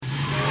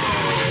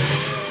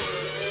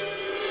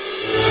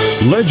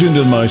Legend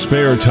in My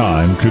Spare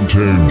Time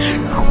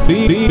contains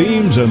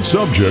themes and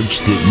subjects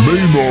that may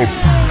not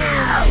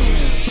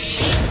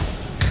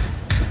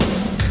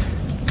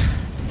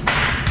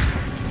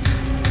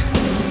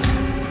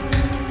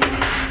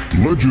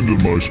be. Legend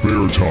in My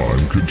Spare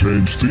Time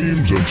contains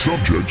themes and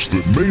subjects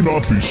that may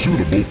not be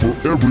suitable for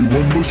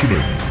everyone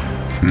listening.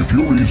 If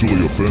you're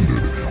easily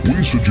offended,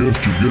 we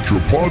suggest you get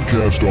your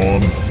podcast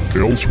on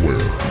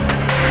elsewhere.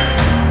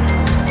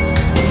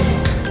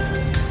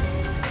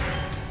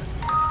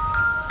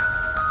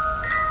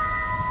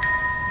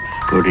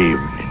 Good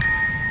evening.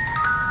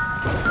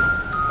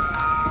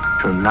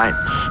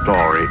 Tonight's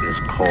story is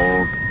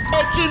called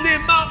Legend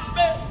in My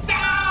Spare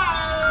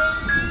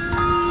Time,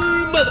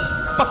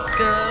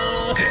 motherfucker.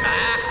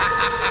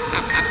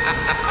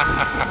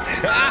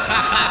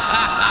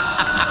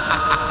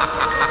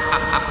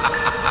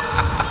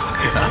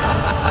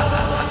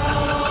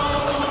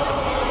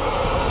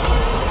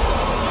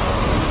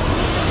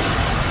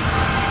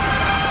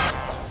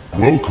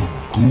 Welcome,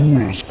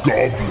 ghouls,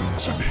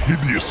 goblins, and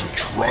hideous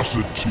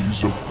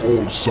atrocities of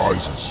all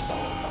sizes,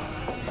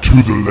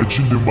 to the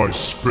Legend in My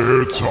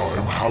Spare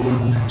Time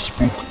Halloween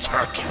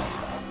Spooktacular.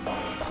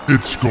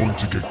 It's going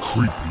to get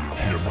creepy in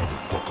here,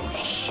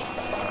 motherfuckers.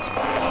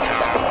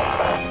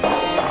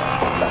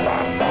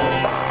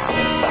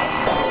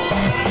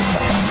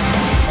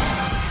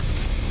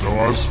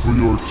 Now, as for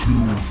your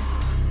two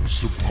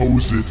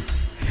supposed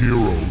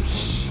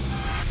heroes,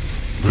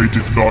 they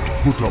did not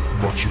put up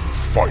much of a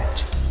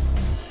fight.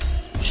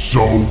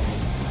 So,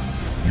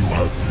 you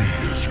have me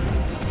as your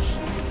host.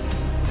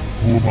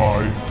 Who am I?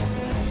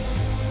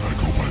 I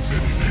go by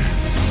many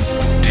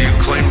names. Do you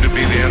claim to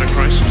be the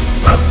Antichrist?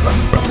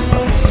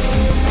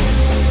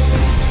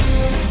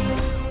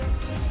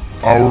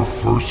 Our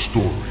first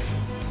story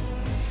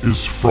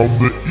is from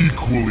the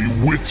equally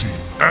witty,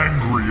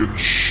 angry, and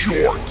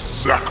short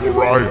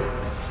Zachariah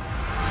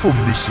from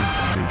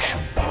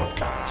Misinformation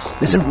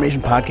Podcast.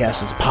 Misinformation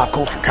Podcast is a pop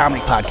culture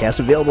comedy podcast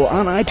available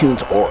on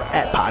iTunes or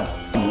at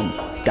Podbean.com.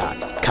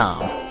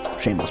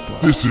 Shameless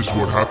plug. This is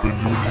what happened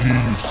when he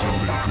used to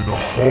live in a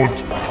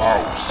haunted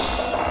house.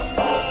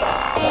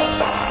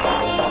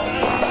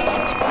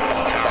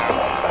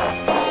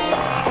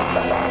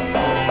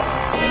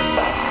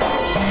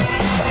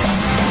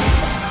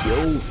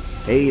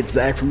 Hey, it's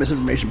Zach from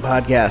Misinformation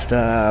Podcast.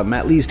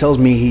 Matt Lees tells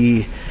me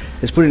he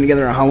is putting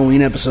together a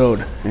Halloween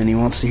episode, and he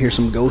wants to hear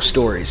some ghost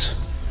stories.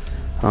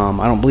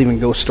 I don't believe in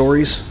ghost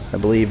stories. I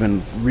believe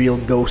in real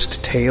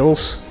ghost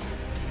tales.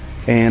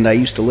 And I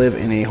used to live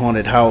in a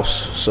haunted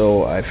house,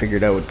 so I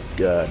figured I would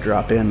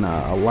drop in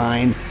a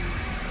line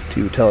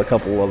to tell a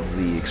couple of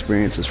the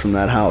experiences from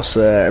that house.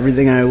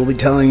 Everything I will be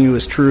telling you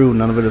is true.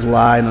 None of it is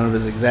lie. None of it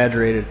is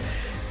exaggerated.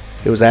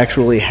 It was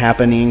actually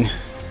happening.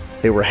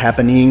 They were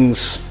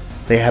happenings.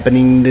 They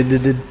happening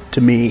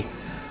to me.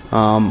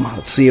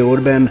 Let's see, it would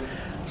have been,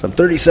 so I'm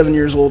 37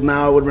 years old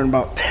now, it would have been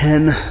about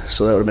 10,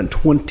 so that would have been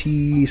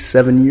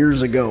 27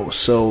 years ago.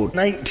 So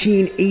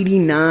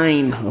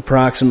 1989,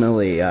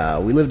 approximately.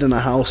 We lived in a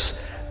house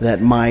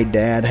that my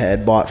dad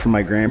had bought from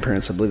my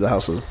grandparents. I believe the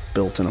house was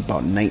built in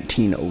about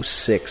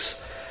 1906.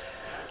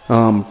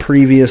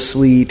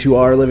 Previously to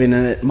our living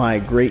in it, my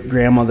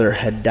great-grandmother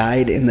had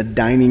died in the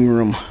dining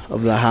room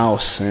of the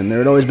house, and there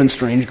had always been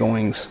strange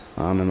goings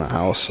on in the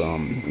house.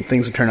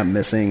 Things would turn up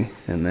missing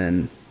and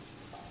then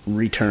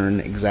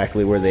return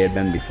exactly where they had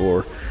been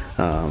before.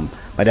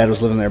 My dad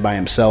was living there by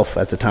himself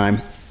at the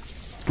time.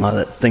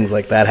 Things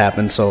like that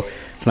happened, so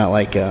it's not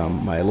like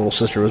my little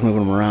sister was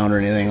moving them around or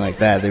anything like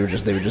that. They would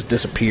just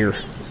disappear,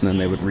 and then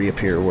they would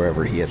reappear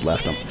wherever he had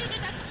left them.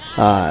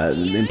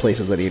 In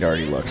places that he'd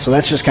already looked. So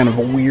that's just kind of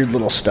a weird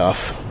little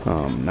stuff.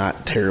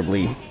 Not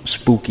terribly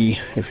spooky,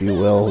 if you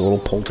will, a little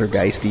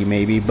poltergeisty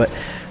maybe, but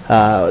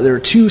there were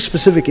two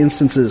specific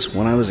instances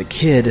when I was a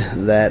kid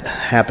that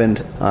happened.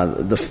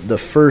 The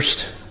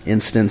first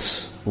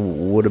instance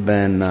would have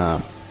been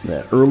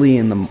early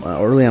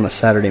on a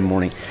Saturday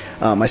morning.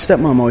 My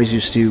stepmom always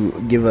used to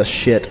give us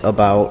shit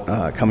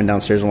about coming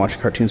downstairs and watching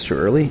cartoons too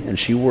early, and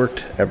she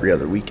worked every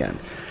other weekend.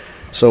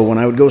 So when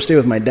I would go stay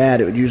with my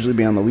dad, it would usually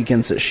be on the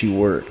weekends that she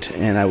worked,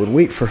 and I would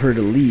wait for her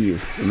to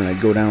leave, and then I'd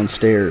go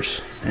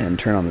downstairs and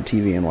turn on the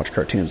TV and watch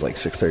cartoons like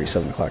 6:30,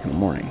 7 o'clock in the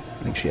morning.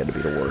 I think she had to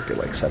be to work at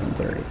like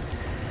 7:30.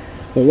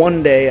 Well,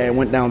 one day I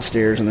went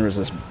downstairs, and there was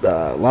this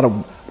a lot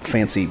of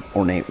fancy,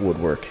 ornate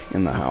woodwork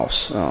in the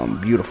house.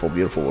 Beautiful,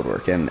 beautiful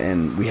woodwork,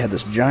 and we had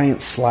this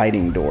giant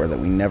sliding door that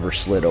we never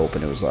slid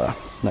open. It was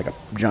like a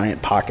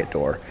giant pocket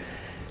door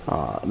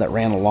that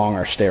ran along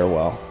our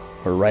stairwell,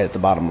 or right at the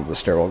bottom of the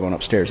stairwell going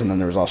upstairs, and then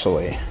there was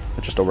also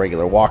just a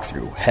regular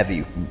walk-through,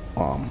 heavy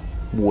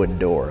wood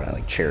door,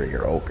 like cherry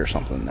or oak or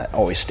something, that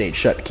always stayed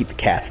shut to keep the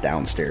cats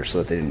downstairs so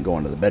that they didn't go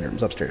into the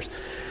bedrooms upstairs.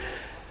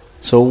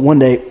 So one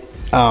day,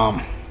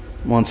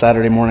 one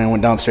Saturday morning, I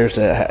went downstairs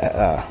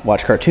to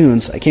watch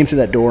cartoons. I came through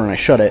that door and I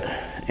shut it,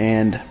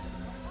 and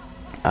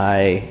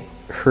I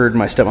heard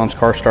my stepmom's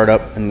car start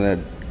up in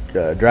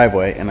the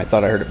driveway, and I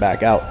thought I heard it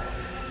back out.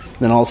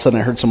 Then all of a sudden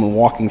I heard someone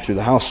walking through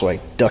the house, so I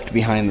ducked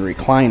behind the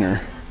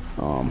recliner,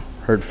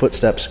 heard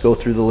footsteps go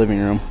through the living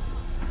room,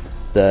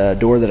 the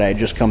door that I had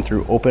just come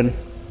through open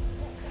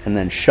and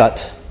then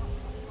shut,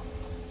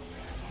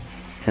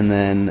 and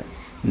then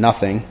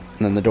nothing,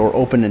 and then the door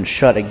opened and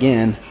shut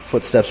again.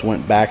 Footsteps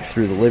went back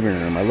through the living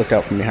room. I looked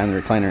out from behind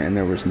the recliner, and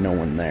there was no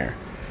one there.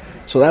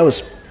 So that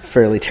was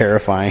fairly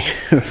terrifying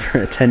for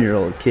a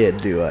 10-year-old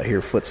kid to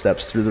hear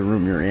footsteps through the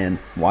room you're in,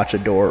 watch a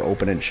door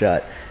open and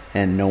shut,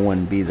 and no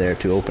one be there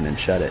to open and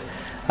shut it.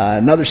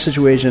 Another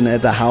situation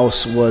at the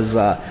house was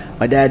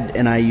my dad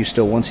and I used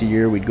to, once a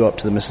year, we'd go up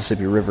to the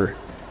Mississippi River,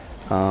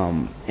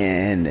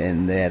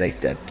 and they had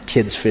a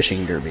kids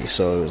fishing derby.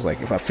 So it was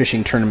like a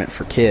fishing tournament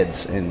for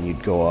kids, and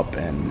you'd go up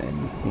and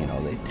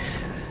they'd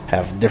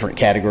have different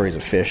categories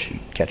of fish.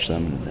 You'd catch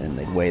them, and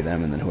they'd weigh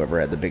them, and then whoever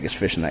had the biggest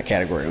fish in that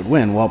category would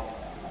win. Well,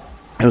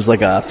 it was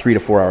like a 3 to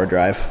 4 hour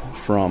drive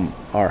from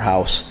our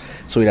house,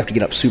 so we'd have to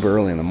get up super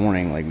early in the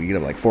morning. Like, we'd get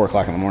up like 4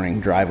 o'clock in the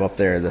morning, drive up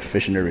there. The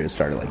fishing derby would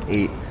start at like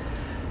 8,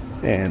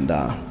 and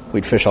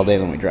we'd fish all day,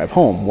 then we'd drive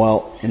home.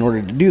 Well, in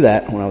order to do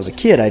that, when I was a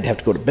kid, I'd have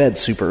to go to bed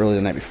super early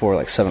the night before,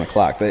 like 7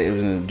 o'clock. It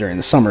was during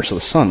the summer, so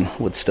the sun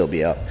would still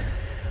be up.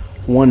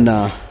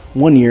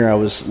 One year, I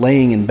was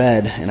laying in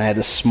bed, and I had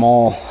this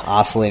small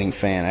oscillating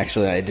fan.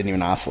 Actually, I didn't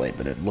even oscillate,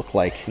 but it looked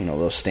like,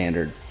 those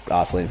standard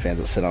oscillating fans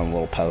that sit on a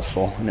little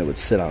pedestal, and it would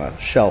sit on a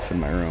shelf in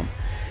my room.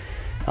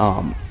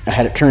 I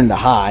had it turned to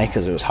high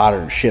because it was hotter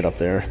than shit up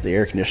there. The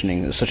air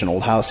conditioning, it was such an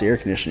old house, the air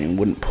conditioning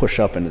wouldn't push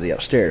up into the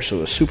upstairs, so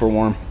it was super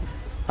warm.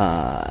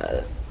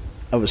 I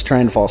was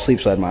trying to fall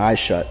asleep, so I had my eyes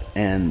shut,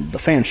 and the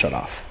fan shut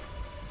off.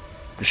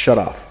 Just shut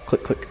off.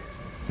 Click, click.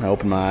 I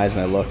open my eyes,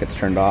 and I look, it's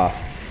turned off.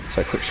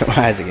 So I click shut my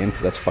eyes again,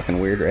 because that's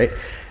fucking weird, right?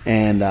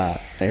 And I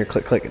hear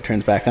click, click, it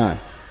turns back on.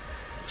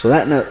 So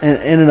that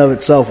in and of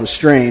itself was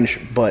strange,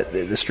 but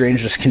the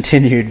strangeness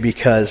continued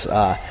because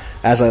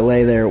as I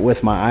lay there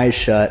with my eyes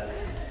shut,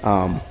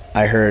 I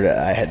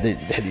had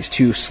these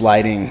 2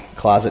 sliding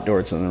closet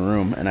doors in the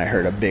room, and I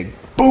heard a big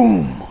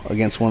boom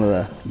against one of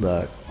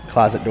the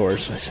closet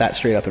doors. I sat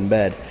straight up in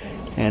bed,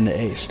 and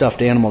a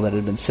stuffed animal that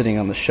had been sitting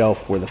on the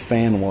shelf where the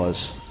fan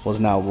was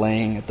now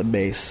laying at the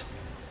base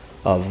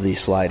of the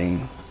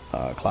sliding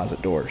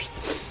closet doors.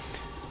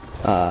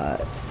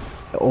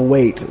 Oh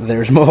wait,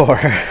 there's more.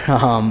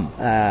 I'm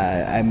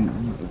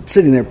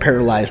sitting there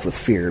paralyzed with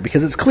fear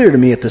because it's clear to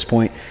me at this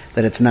point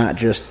that it's not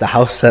just the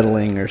house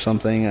settling or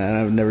something. And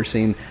I've never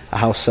seen a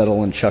house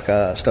settle and chuck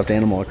a stuffed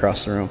animal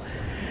across the room.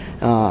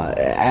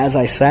 As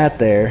I sat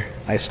there,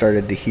 I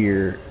started to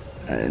hear,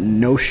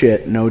 no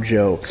shit, no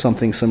joke,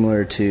 something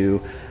similar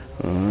to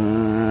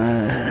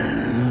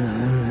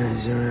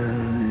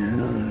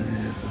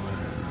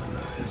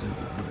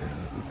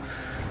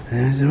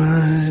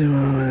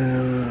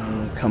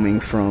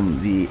coming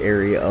from the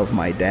area of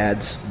my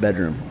dad's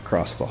bedroom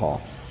across the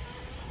hall.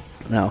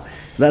 Now,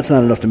 if that's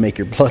not enough to make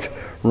your blood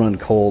run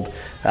cold,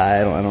 I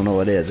don't know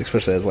what is,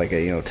 especially as like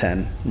a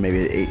 10,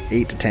 maybe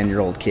 8 to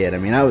 10-year-old kid. I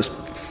mean, I was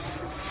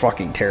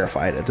fucking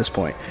terrified at this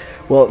point.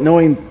 Well,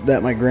 knowing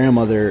that my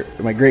great-grandmother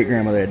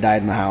had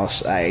died in the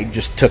house, I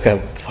just took a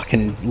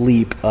fucking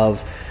leap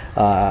of,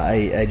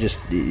 I just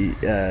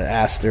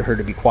asked her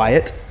to be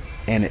quiet,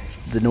 and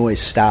the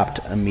noise stopped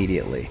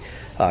immediately.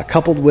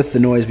 Coupled with the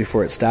noise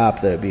before it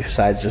stopped,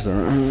 besides just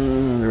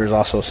there was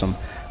also some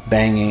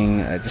banging.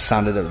 It just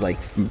sounded like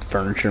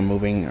furniture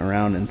moving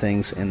around and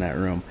things in that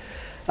room.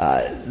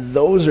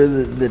 Those are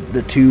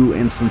the 2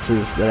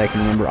 instances that I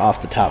can remember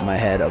off the top of my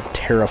head of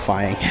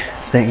terrifying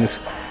things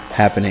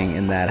happening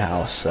in that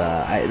house.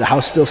 The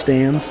house still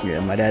stands. Yeah,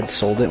 my dad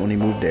sold it when he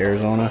moved to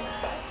Arizona.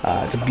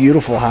 It's a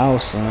beautiful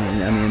house on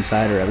the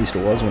inside, or at least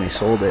it was when he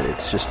sold it.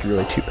 It's just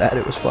really too bad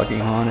it was fucking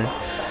haunted.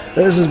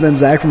 This has been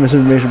Zach from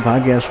Misinformation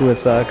Podcast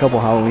with a couple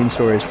Halloween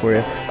stories for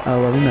you. I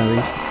love you,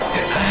 Mellies.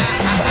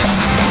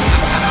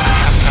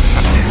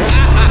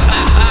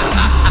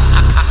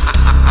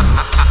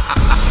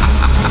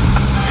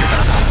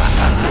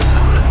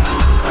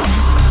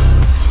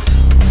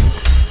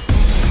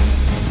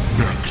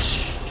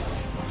 Next,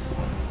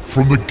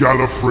 from the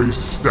Gallifrey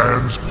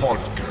Stands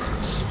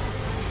podcast,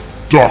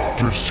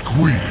 Dr.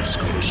 Squee's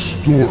got a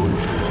story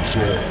for us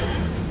all.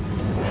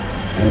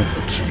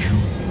 Over to you,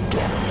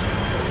 Doctor.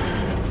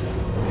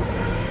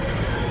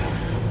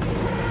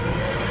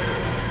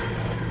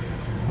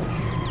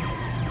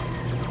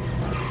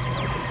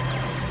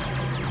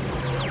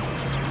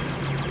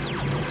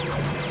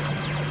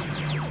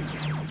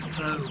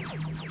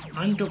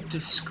 I'm Dr.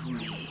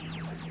 Scree,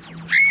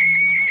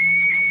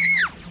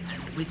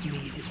 and with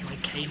me is my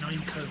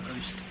canine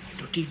co-host,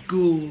 Dottie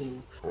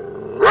Ghoul,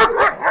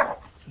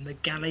 from the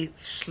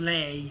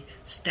Gallifrey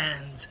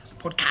Stands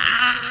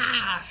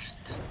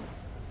podcast.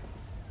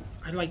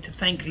 I'd like to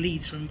thank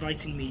Leeds for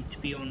inviting me to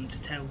be on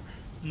to tell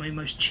my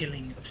most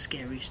chilling of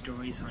scary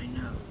stories I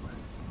know.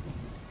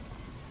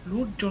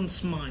 Lord John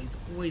Smythe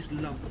always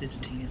loved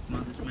visiting his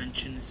mother's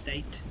mansion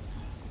estate.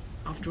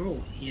 After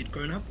all, he had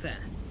grown up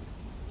there.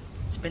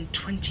 Spent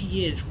 20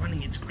 years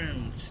running its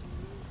grounds,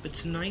 but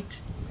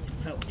tonight it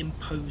felt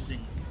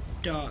imposing,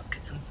 dark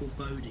and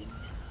foreboding.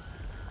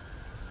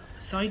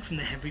 Aside from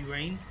the heavy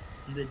rain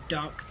and the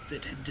dark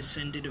that had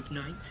descended of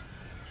night,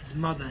 his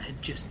mother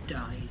had just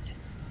died.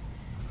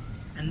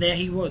 and there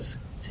he was,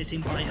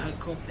 sitting by her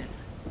coffin.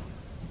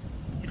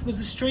 It was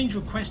a strange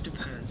request of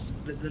hers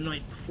that the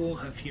night before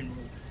her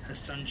funeral her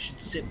son should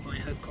sit by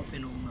her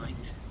coffin all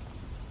night.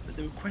 But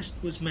the request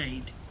was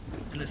made,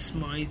 and as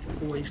Smythe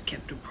always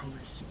kept a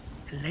promise,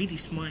 and Lady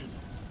Smythe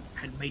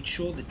had made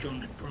sure that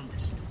John had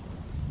promised.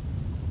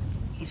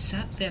 He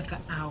sat there for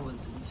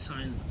hours in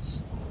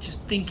silence,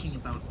 just thinking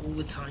about all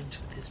the times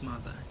with his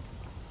mother.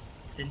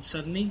 Then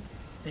suddenly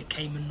there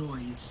came a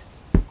noise.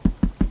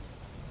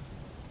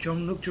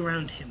 John looked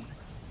around him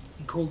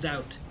and called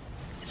out,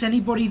 "Is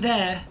anybody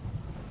there?"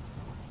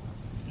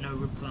 No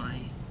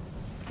reply.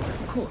 But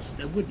of course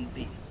there wouldn't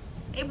be.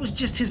 It was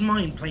just his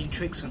mind playing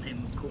tricks on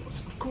him, of course.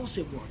 Of course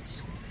it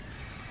was.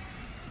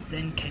 But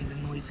then came the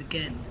noise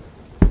again.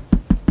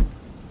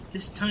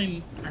 This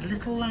time a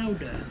little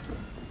louder.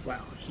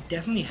 Well, he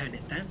definitely heard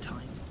it that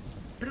time.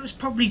 But it was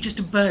probably just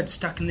a bird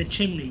stuck in the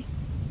chimney.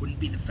 Wouldn't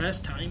be the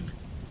first time.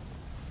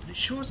 But it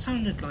sure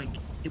sounded like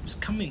it was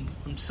coming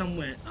from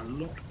somewhere a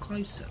lot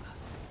closer.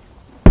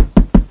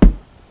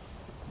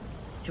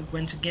 It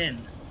went again,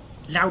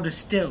 louder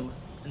still,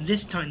 and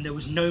this time there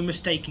was no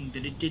mistaking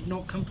that it did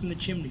not come from the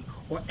chimney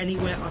or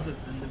anywhere other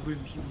than the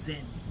room he was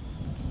in.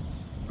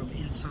 From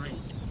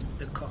inside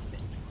the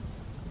coffin.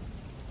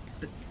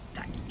 But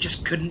that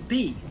just couldn't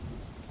be.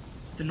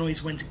 The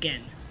noise went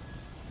again.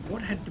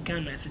 What had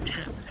begun as a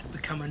tap had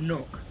become a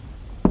knock.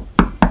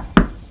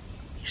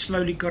 He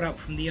slowly got up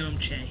from the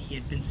armchair he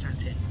had been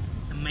sat in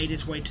and made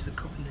his way to the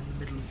coffin in the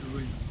middle of the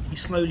room. He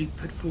slowly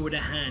put forward a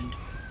hand,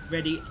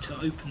 ready to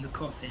open the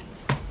coffin.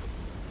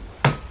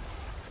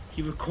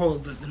 He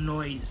recoiled at the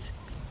noise.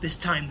 This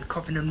time the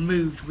coffin had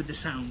moved with the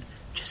sound,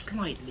 just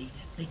slightly,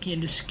 making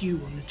it askew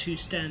on the two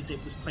stands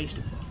it was placed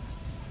upon.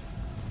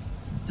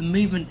 The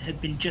movement had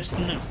been just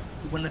enough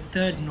that when a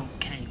third knock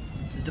came,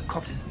 the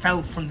coffin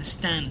fell from the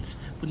stands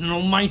with an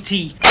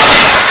almighty...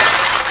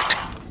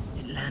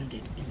 It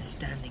landed in a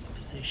standing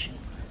position.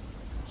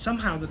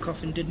 Somehow the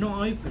coffin did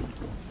not open.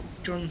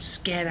 John,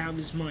 scared out of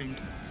his mind,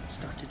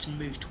 started to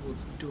move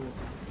towards the door.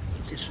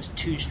 This was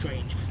too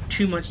strange,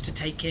 too much to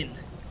take in.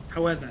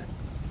 However,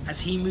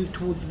 as he moved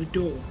towards the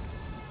door,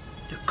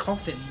 the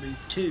coffin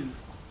moved too.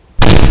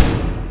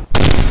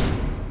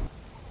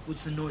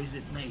 Was the noise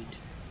it made.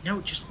 Now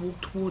it just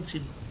walked towards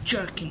him,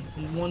 jerking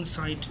from one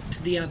side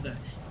to the other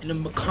in a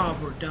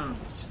macabre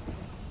dance.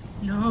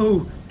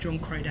 "No!" John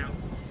cried out.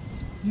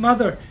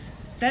 "Mother,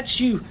 that's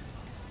you!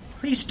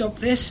 Please stop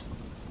this!"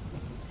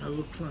 No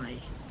reply,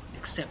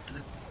 except for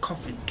the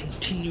coffin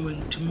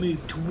continuing to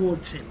move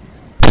towards him.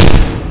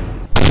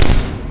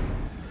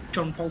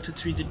 John bolted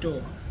through the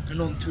door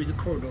and on through the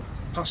corridor,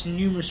 past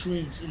numerous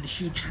rooms in the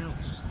huge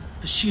house,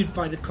 pursued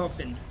by the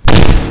coffin.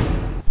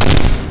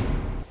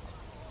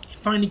 He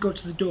finally got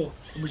to the door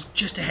and was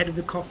just ahead of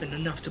the coffin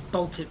enough to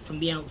bolt it from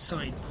the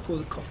outside before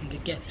the coffin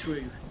could get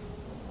through.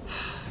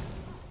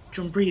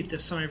 John breathed a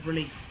sigh of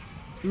relief.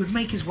 He would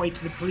make his way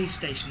to the police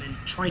station and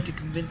try to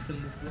convince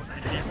them of what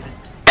had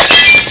happened.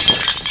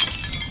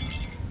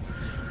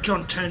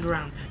 John turned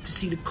around to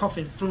see the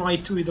coffin fly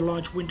through the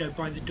large window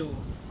by the door,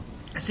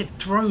 as if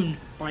thrown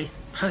by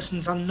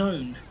persons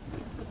unknown.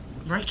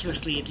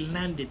 Miraculously it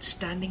landed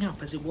standing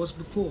up as it was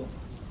before,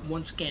 and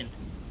once again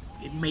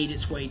it made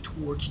its way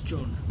towards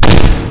John.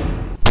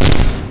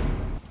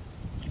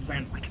 He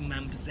ran like a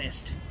man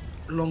possessed,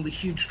 along the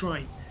huge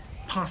drive,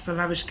 past the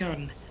lavish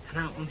garden and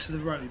out onto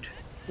the road,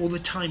 all the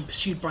time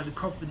pursued by the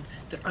coffin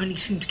that only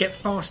seemed to get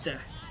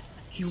faster.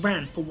 He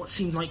ran for what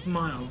seemed like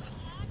miles.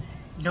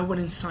 No one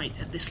in sight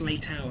at this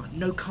late hour,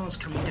 no cars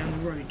coming down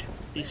the road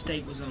the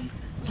estate was on.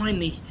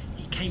 Finally,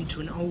 he came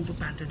to an old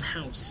abandoned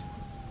house.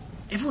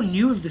 Everyone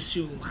knew of the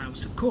Sewell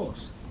house, of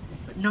course,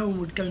 but no one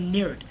would go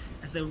near it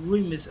as there were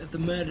rumours of the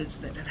murders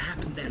that had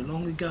happened there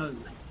long ago,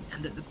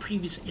 and that the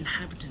previous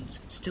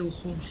inhabitants still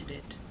haunted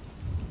it.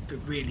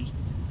 But really,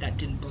 that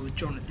didn't bother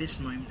John at this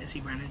moment as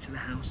he ran into the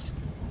house.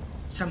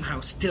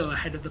 Somehow, still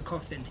ahead of the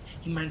coffin,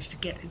 he managed to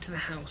get into the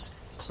house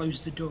and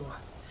close the door.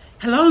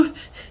 "Hello?"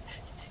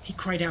 he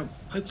cried out,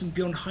 hoping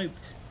beyond hope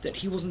that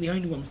he wasn't the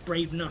only one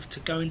brave enough to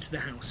go into the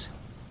house.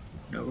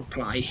 No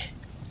reply.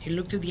 He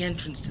looked at the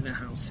entrance to the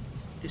house.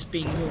 This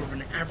being more of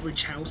an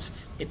average house,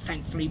 it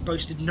thankfully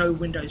boasted no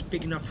windows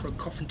big enough for a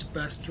coffin to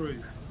burst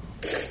through.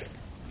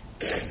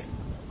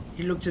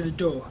 He looked at the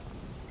door.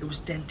 It was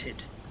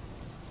dented.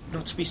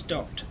 Not to be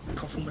stopped, the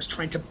coffin was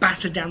trying to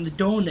batter down the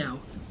door now.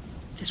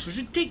 This was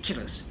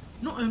ridiculous.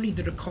 Not only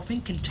that a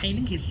coffin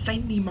containing his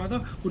saintly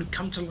mother would have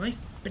come to life,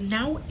 but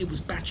now it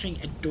was battering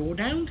a door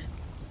down?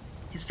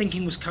 His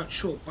thinking was cut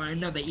short by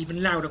another,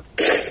 even louder.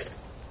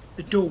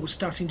 The door was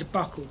starting to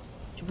buckle.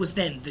 It was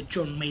then that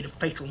John made a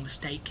fatal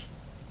mistake.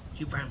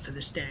 He ran for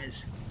the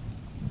stairs.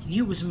 He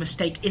knew it was a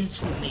mistake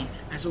instantly,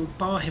 as it would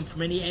bar him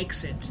from any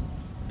exit.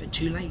 But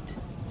too late.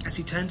 As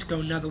he turned to go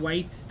another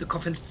way, the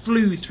coffin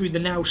flew through the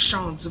now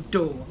shards of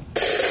door,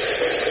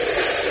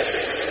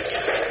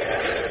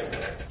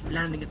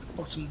 landing at the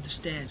bottom of the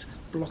stairs,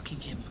 blocking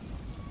him.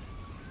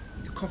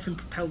 The coffin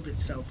propelled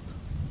itself,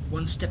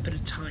 one step at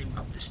a time,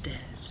 up the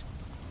stairs.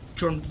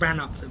 John ran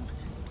up them,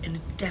 In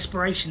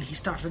desperation, he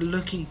started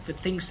looking for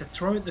things to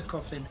throw at the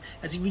coffin.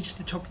 As he reached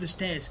the top of the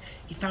stairs,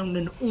 he found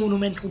an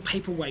ornamental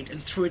paperweight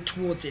and threw it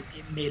towards it.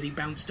 It merely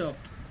bounced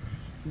off.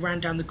 He ran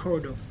down the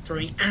corridor,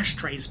 throwing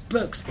ashtrays,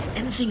 books,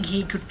 anything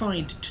he could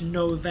find, to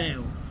no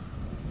avail.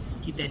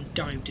 He then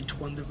dived into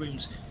one of the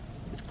rooms.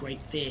 With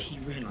great fear, he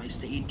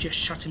realised that he had just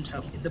shut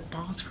himself in the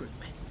bathroom.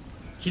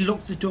 He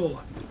locked the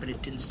door, but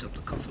it didn't stop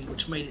the coffin,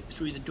 which made it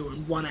through the door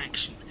in one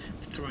action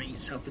of throwing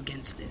itself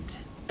against it.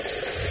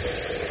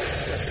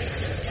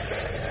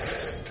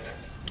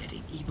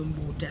 Getting even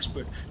more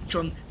desperate,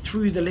 John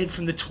threw the lid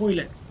from the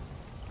toilet.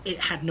 It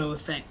had no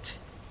effect.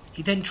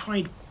 He then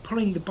tried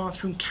pulling the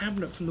bathroom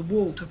cabinet from the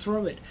wall to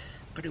throw it,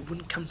 but it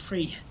wouldn't come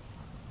free.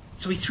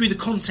 So he threw the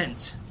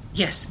contents.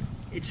 Yes,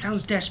 it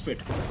sounds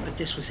desperate, but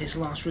this was his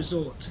last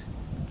resort.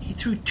 He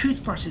threw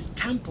toothbrushes,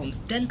 tampons,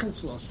 dental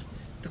floss.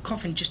 The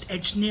coffin just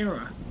edged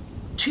nearer.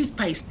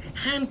 Toothpaste,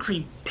 hand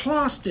cream,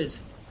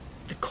 plasters.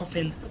 The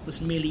coffin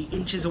was merely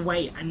inches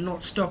away and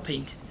not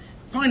stopping.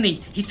 Finally,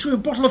 he threw a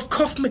bottle of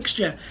cough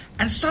mixture,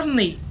 and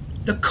suddenly,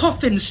 the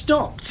coffin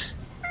stopped.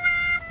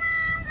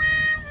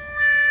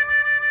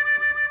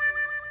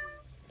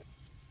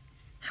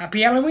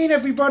 Happy Halloween,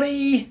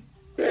 everybody!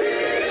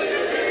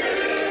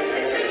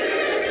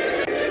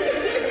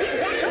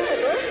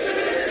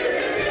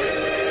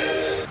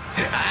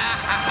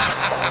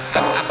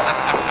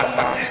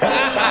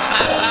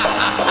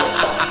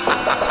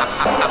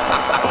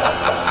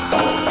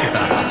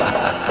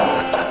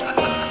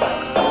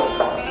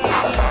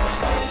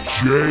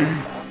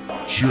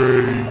 J.J.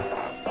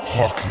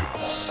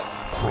 Hawkins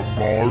from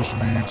Mars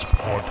Needs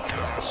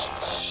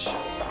Podcasts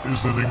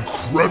is an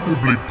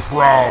incredibly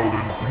proud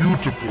and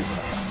beautiful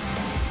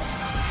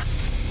man,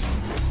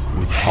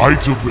 with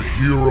height of a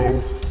hero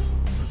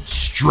and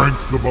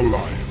strength of a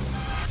lion.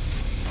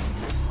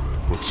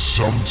 But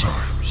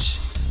sometimes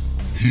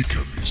he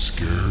can be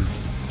scared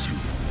too.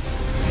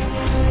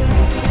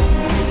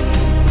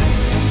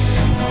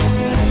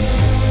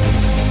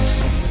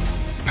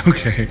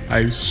 Okay,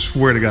 I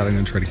swear to God I'm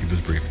going to try to keep this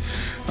brief.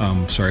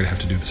 Sorry to have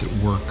to do this at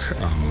work.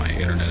 My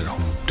internet at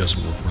home doesn't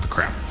work worth a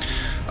crap.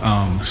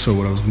 So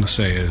what I was going to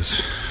say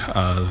is,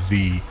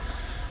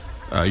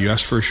 you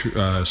asked for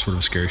sort of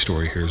a scary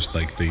story. Here's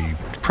like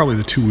probably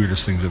the two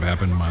weirdest things that have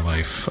happened in my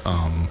life.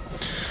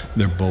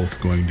 They're both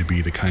going to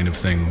be the kind of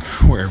thing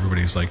where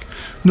everybody's like,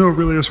 no,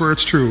 really, I swear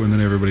it's true. And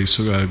then everybody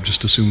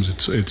just assumes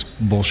it's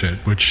bullshit,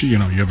 which, you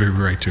have every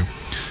right to.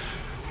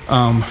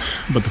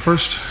 But the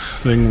first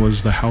thing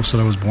was the house that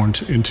I was born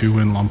into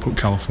in Lompoc,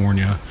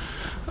 California.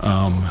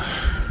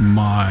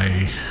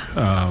 My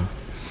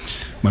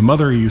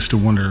mother used to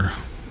wonder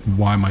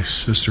why my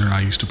sister and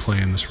I used to play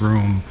in this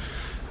room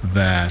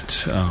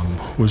that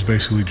was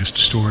basically just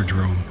a storage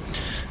room.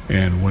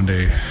 And one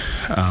day,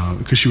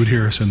 because she would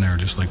hear us in there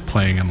just like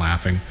playing and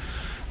laughing,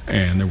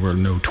 and there were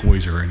no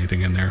toys or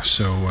anything in there,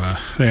 so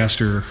they asked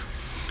her,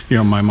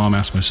 my mom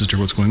asked my sister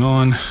what's going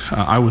on.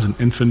 I was an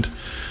infant.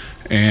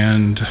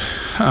 And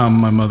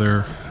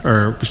my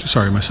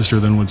sister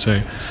then would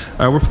say,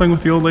 we're playing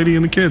with the old lady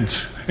and the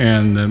kids.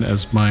 And then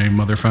as my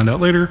mother found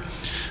out later,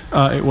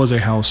 it was a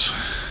house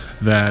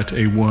that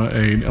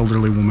an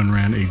elderly woman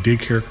ran a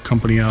daycare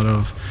company out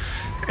of.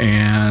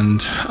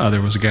 And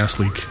there was a gas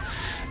leak.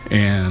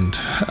 And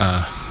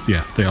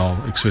they all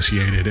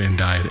asphyxiated and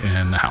died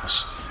in the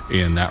house,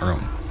 in that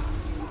room.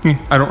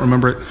 I don't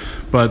remember it,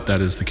 but that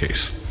is the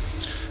case.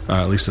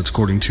 At least that's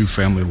according to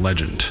family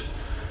legend.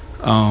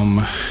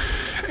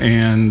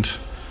 And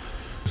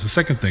the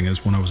second thing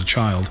is, when I was a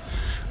child,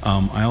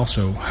 I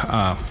also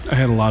I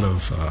had a lot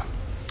of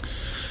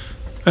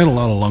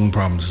lung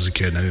problems as a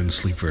kid, and I didn't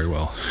sleep very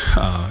well.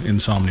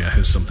 Insomnia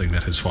is something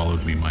that has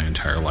followed me my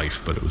entire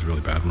life, but it was really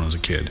bad when I was a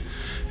kid.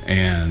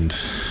 And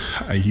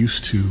I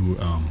used to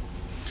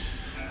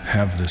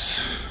have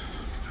this,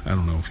 I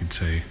don't know if you'd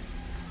say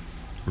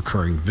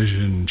recurring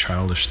vision,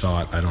 childish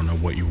thought, I don't know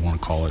what you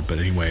want to call it, but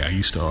anyway, I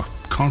used to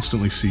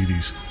constantly see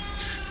these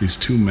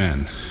two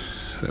men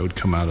that would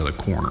come out of the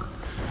corner,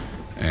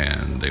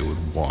 and they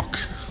would walk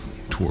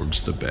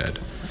towards the bed,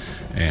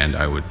 and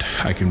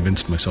I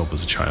convinced myself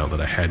as a child that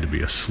I had to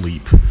be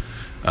asleep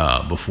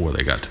before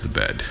they got to the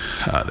bed.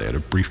 They had a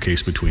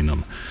briefcase between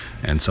them,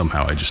 and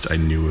somehow I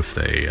knew if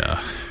they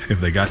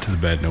got to the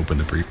bed and opened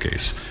the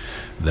briefcase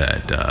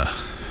that I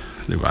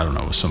don't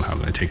know, was somehow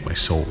going to take my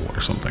soul or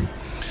something.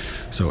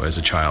 So as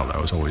a child, I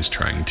was always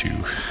terrified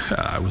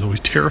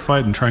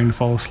and trying to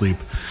fall asleep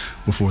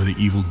before the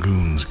evil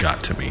goons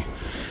got to me.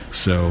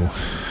 So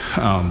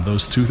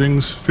those two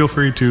things, feel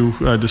free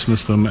to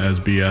dismiss them as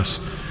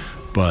BS,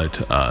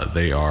 but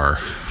they are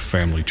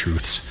family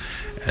truths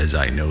as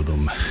I know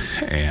them.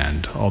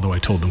 And although I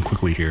told them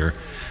quickly here,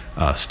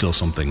 still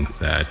something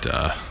that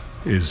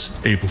is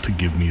able to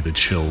give me the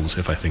chills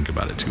if I think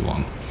about it too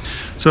long.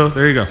 So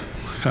there you go.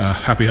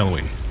 Happy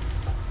Halloween.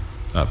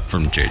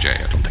 From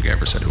JJ. I don't think I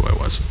ever said who I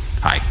was.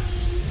 Hi.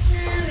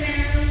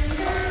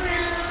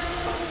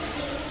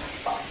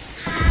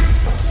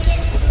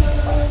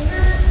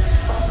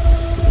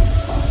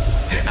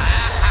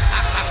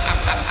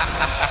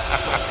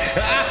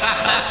 Ha ha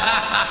ha ha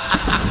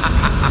ha!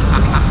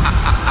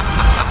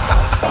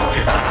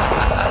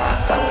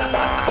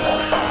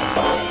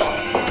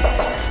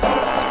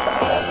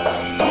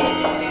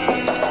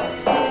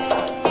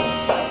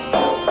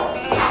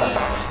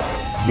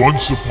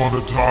 Once upon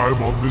a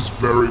time on this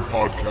very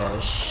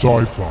podcast,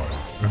 sci-fi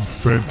and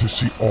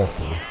fantasy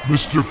author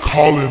Mr.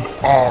 Colin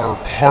R.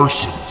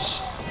 Parsons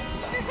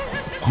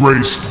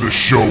graced the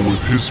show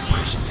with his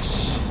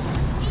presence.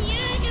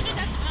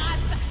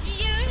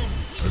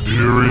 And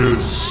here he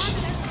is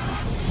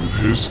with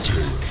his take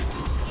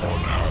on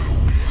Halloween.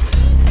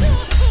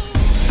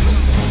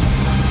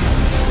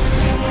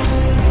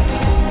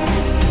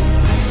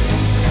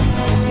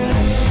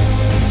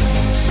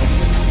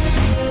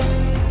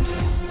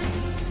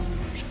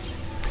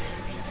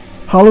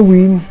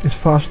 Halloween is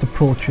fast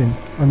approaching,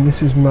 and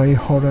this is my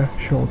horror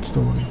short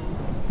story.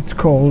 It's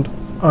called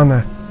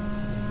Anna,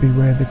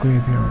 Beware the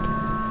Graveyard.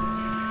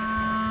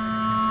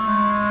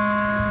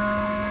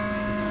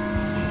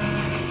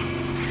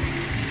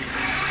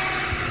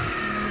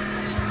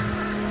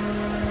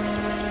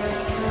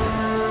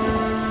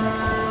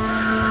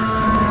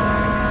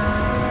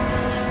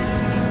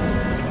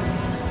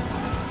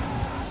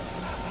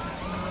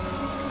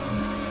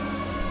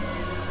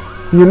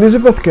 The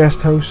Elizabeth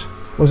Guest House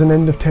was an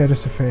end of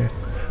terrace affair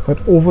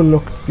that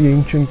overlooked the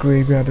ancient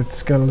graveyard at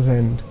Skull's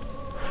End.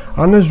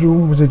 Anna's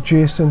room was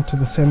adjacent to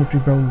the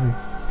cemetery boundary.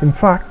 In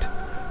fact,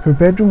 her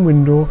bedroom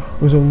window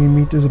was only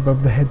meters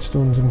above the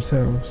headstones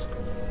themselves.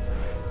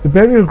 The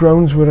burial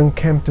grounds were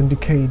unkempt and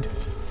decayed.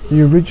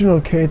 The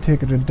original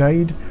caretaker had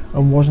died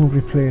and wasn't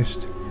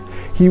replaced.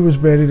 He was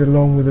buried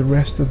along with the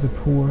rest of the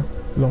poor,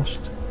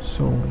 lost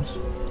souls.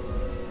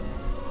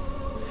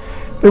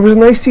 There was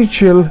an icy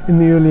chill in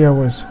the early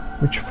hours,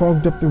 which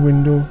fogged up the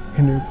window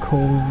in her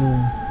cold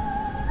room.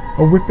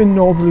 A whipping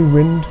northerly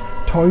wind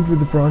toyed with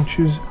the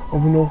branches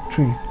of an oak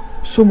tree,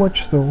 so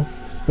much so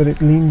that it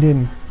leaned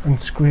in and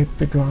scraped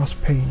the glass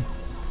pane.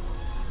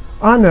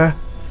 Anna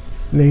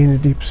lay in a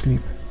deep sleep.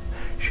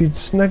 She'd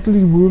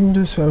snugly wormed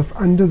herself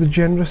under the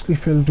generously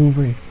filled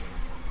duvet.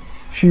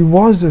 She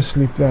was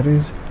asleep, that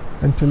is,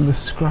 until the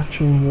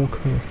scratching woke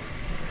her.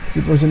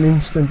 It was an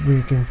instant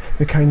waking,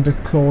 the kind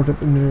that clawed at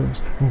the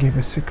nerves and gave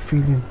a sick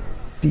feeling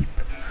deep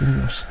in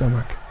your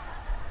stomach.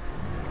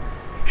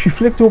 She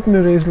flicked open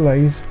her hazel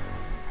eyes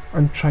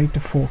and tried to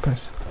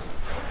focus.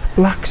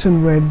 Blacks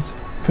and reds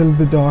filled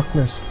the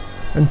darkness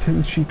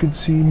until she could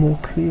see more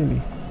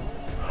clearly.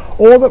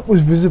 All that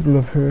was visible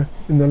of her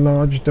in the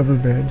large double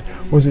bed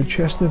was her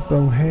chestnut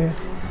brown hair,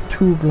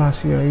 two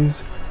glassy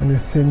eyes, and her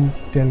thin,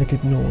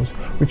 delicate nose,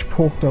 which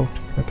poked out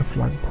like a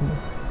flagpole.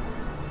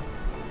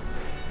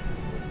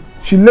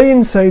 She lay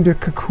inside her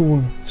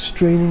cocoon,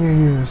 straining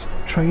her ears,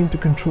 trying to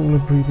control her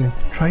breathing,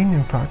 trying,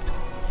 in fact,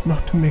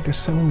 not to make a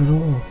sound at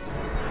all.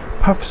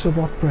 Puffs of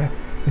hot breath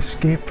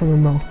escaped from her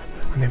mouth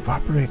and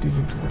evaporated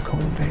into the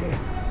cold air.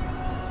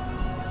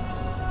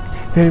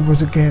 There it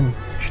was again.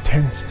 She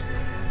tensed.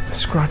 The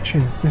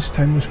scratching this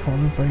time was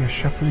followed by a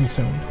shuffling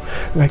sound,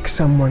 like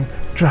someone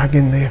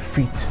dragging their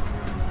feet.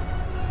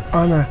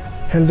 Anna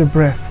held her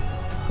breath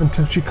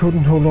until she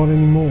couldn't hold on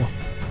anymore.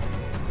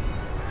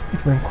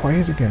 It went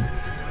quiet again,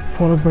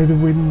 followed by the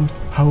wind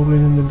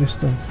howling in the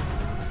distance.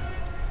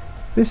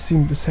 This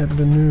seemed to settle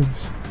her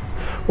nerves.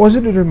 Was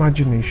it her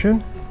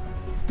imagination?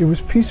 It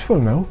was peaceful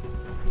now.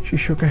 She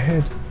shook her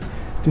head,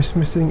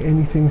 dismissing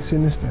anything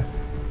sinister,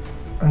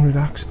 and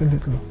relaxed a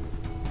little.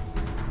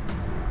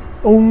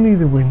 Only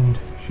the wind,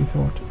 she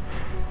thought.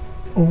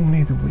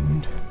 Only the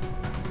wind.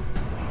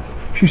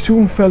 She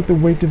soon felt the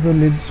weight of her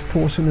lids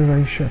forcing her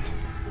eyes shut.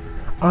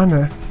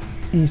 Anna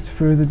eased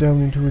further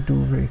down into her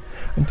duvet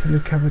until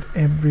it covered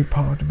every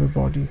part of her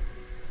body.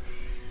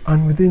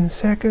 And within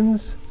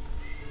seconds,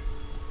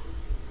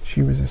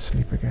 she was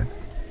asleep again.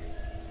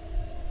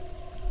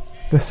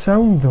 The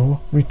sound, though,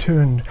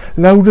 returned,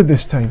 louder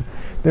this time.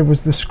 There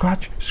was the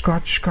scratch,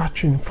 scratch,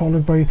 scratching,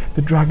 followed by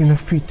the dragging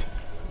of feet.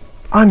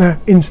 Anna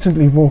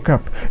instantly woke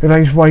up, her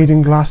eyes wide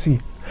and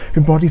glassy.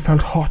 Her body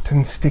felt hot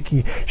and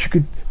sticky. She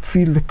could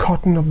feel the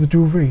cotton of the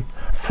duvet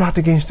flat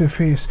against her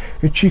face.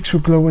 Her cheeks were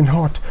glowing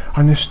hot,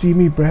 and her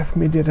steamy breath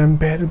made it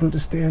unbearable to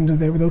stay under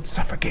there without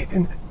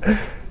suffocating.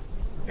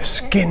 Her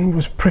skin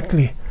was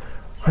prickly,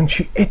 and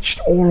she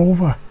itched all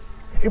over.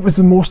 It was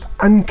the most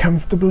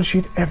uncomfortable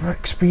she'd ever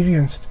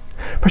experienced.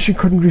 But she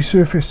couldn't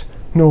resurface.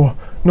 No,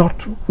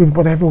 not with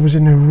whatever was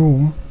in her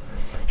room.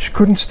 She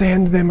couldn't stay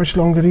under there much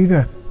longer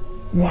either.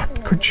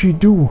 What could she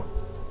do?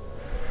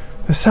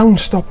 The sound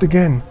stopped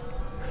again,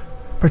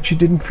 but she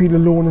didn't feel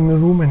alone in the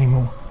room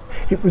anymore.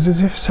 It was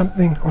as if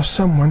something or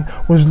someone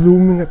was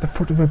looming at the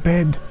foot of her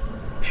bed.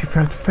 She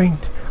felt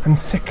faint and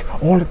sick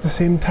all at the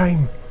same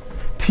time.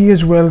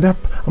 Tears welled up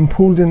and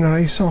pooled in her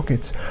eye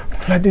sockets,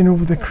 flooding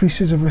over the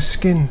creases of her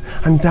skin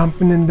and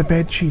dampening the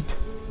bedsheet.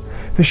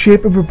 The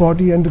shape of her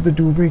body under the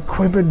duvet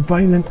quivered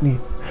violently.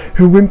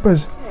 Her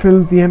whimpers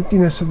filled the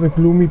emptiness of the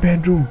gloomy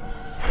bedroom.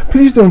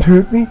 "Please don't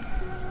hurt me."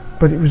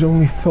 But it was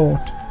only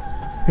thought.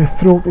 Her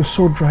throat was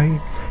so dry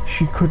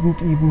she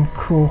couldn't even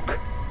croak.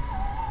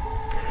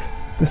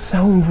 The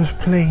sound was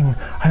plain,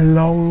 a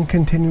long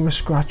continuous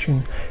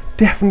scratching,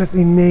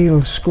 definitely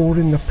nails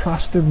scoring the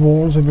plastered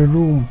walls of her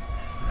room.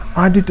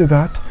 Added to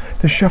that,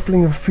 the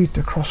shuffling of feet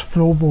across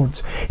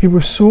floorboards. It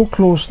was so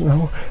close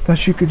now that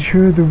she could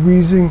hear the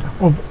wheezing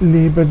of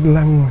laboured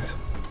lungs.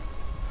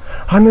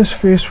 Anna's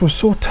face was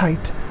so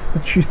tight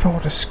that she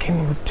thought her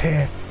skin would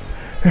tear.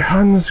 Her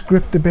hands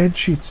gripped the bed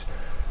sheets.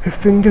 Her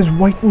fingers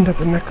whitened at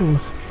the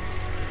knuckles.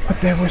 But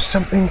there was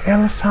something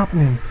else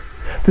happening.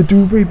 The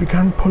duvet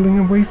began pulling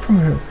away from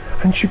her,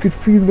 and she could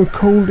feel the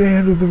cold air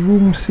of the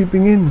room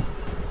seeping in.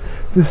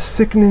 The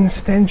sickening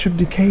stench of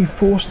decay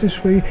forced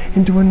its way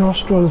into her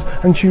nostrils,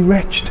 and she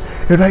retched,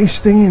 her eyes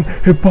stinging,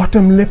 her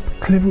bottom lip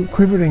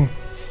quivering.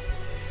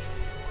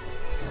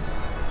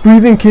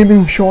 Breathing came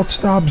in short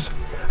stabs,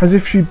 as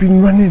if she'd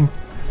been running,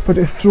 but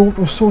her throat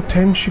was so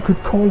tense she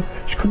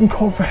couldn't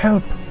call for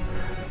help.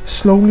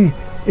 Slowly,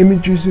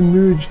 images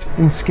emerged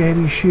in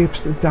scary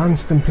shapes that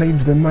danced and played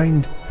with her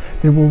mind.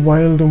 There were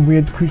wild and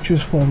weird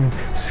creatures forming,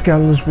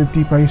 skulls with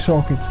deep eye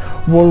sockets,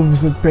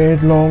 wolves that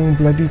bared long,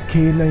 bloody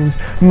canines,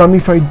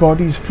 mummified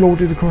bodies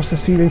floated across the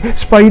ceiling,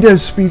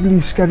 spiders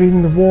speedily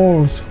scurrying the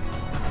walls.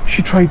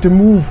 She tried to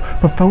move,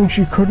 but found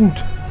she couldn't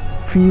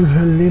feel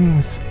her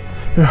limbs.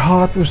 Her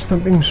heart was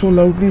thumping so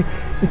loudly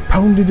it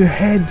pounded her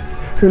head.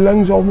 Her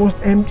lungs almost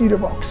emptied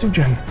of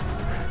oxygen.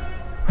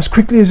 As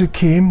quickly as it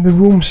came, the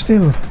room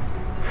stilled.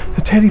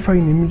 The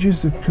terrifying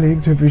images that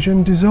plagued her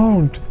vision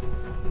dissolved.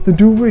 The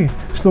duvet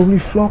slowly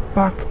flopped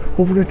back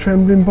over her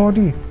trembling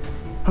body.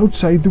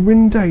 Outside, the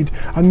wind died,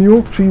 and the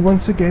oak tree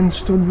once again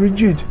stood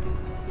rigid.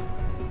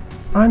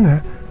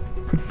 Anna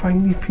could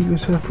finally feel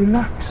herself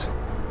relax.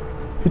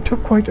 It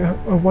took quite a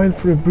while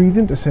for her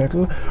breathing to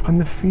settle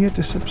and the fear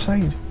to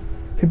subside.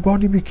 Her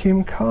body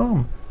became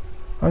calm,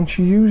 and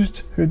she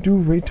used her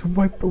duvet to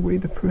wipe away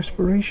the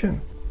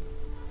perspiration.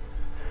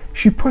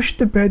 She pushed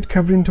the bed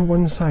covering to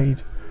one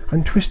side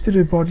and twisted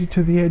her body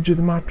to the edge of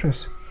the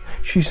mattress.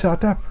 She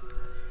sat up,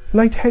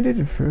 light-headed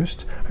at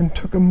first, and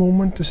took a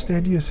moment to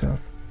steady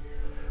herself.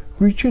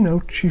 Reaching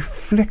out, she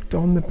flicked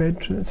on the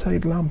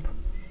bedside lamp.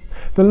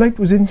 The light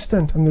was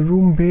instant, and the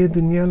room bathed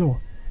in yellow.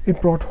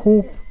 It brought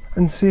hope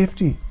and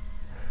safety.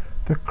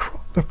 The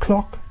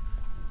clock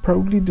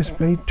proudly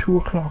displayed 2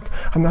 o'clock,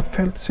 and that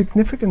felt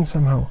significant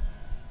somehow.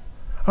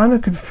 Anna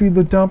could feel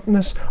the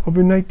dampness of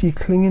her nightie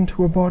clinging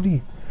to her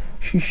body.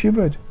 She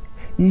shivered,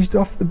 eased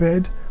off the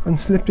bed, and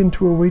slipped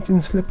into her waiting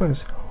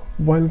slippers,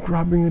 while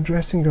grabbing a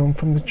dressing gown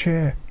from the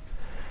chair.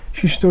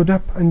 She stood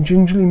up and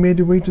gingerly made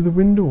her way to the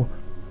window,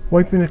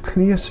 wiping a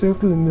clear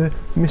circle in the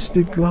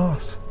misted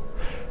glass.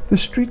 The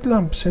street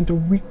lamp sent a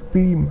weak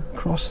beam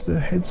across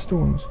the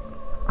headstones.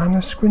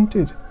 Anna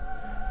squinted.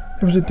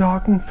 There was a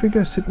darkened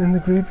figure sitting in the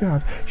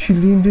graveyard. She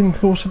leaned in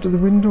closer to the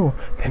window,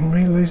 then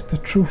realized the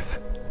truth.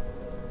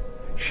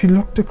 She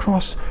looked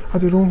across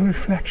at her own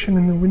reflection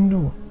in the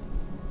window.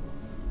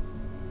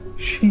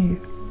 She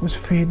was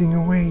fading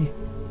away.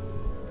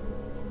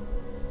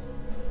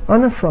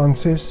 Anna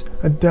Francis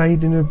had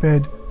died in her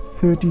bed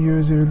 30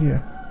 years earlier.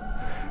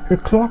 Her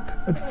clock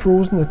had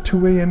frozen at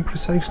 2 a.m.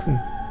 precisely.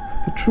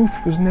 The truth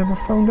was never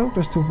found out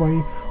as to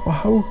why or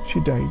how she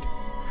died.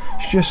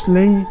 She just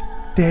lay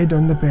dead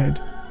on the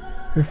bed,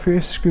 her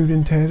face screwed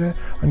in terror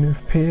and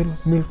her pale,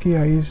 milky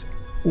eyes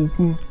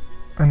open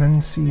and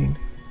unseeing.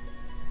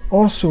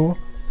 Also,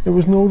 there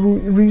was no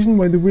reason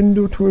why the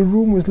window to her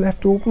room was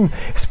left open,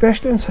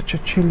 especially on such a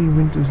chilly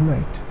winter's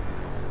night.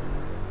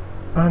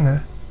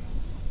 Anna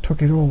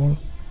took it all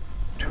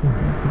to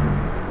her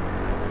grave.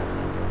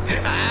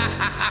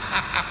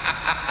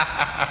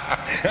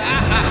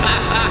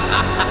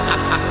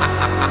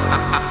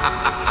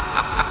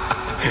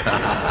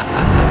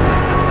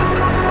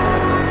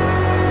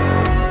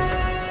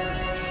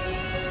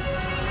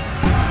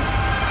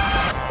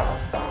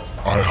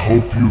 I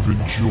hope you've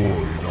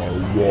enjoyed our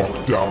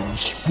walk down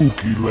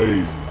Spooky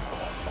Lane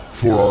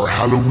for our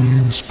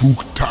Halloween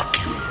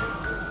Spooktacular.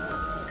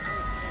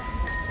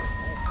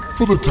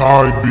 For the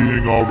time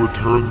being, I'll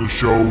return the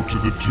show to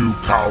the 2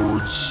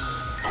 cowards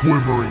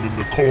quivering in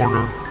the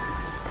corner.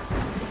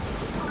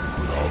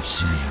 But I'll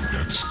see you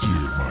next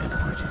year, my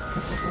pretty.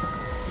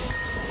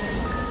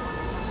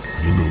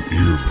 And a little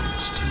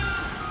earbuds, too.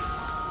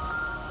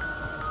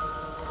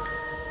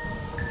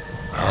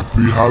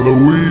 Happy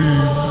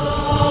Halloween!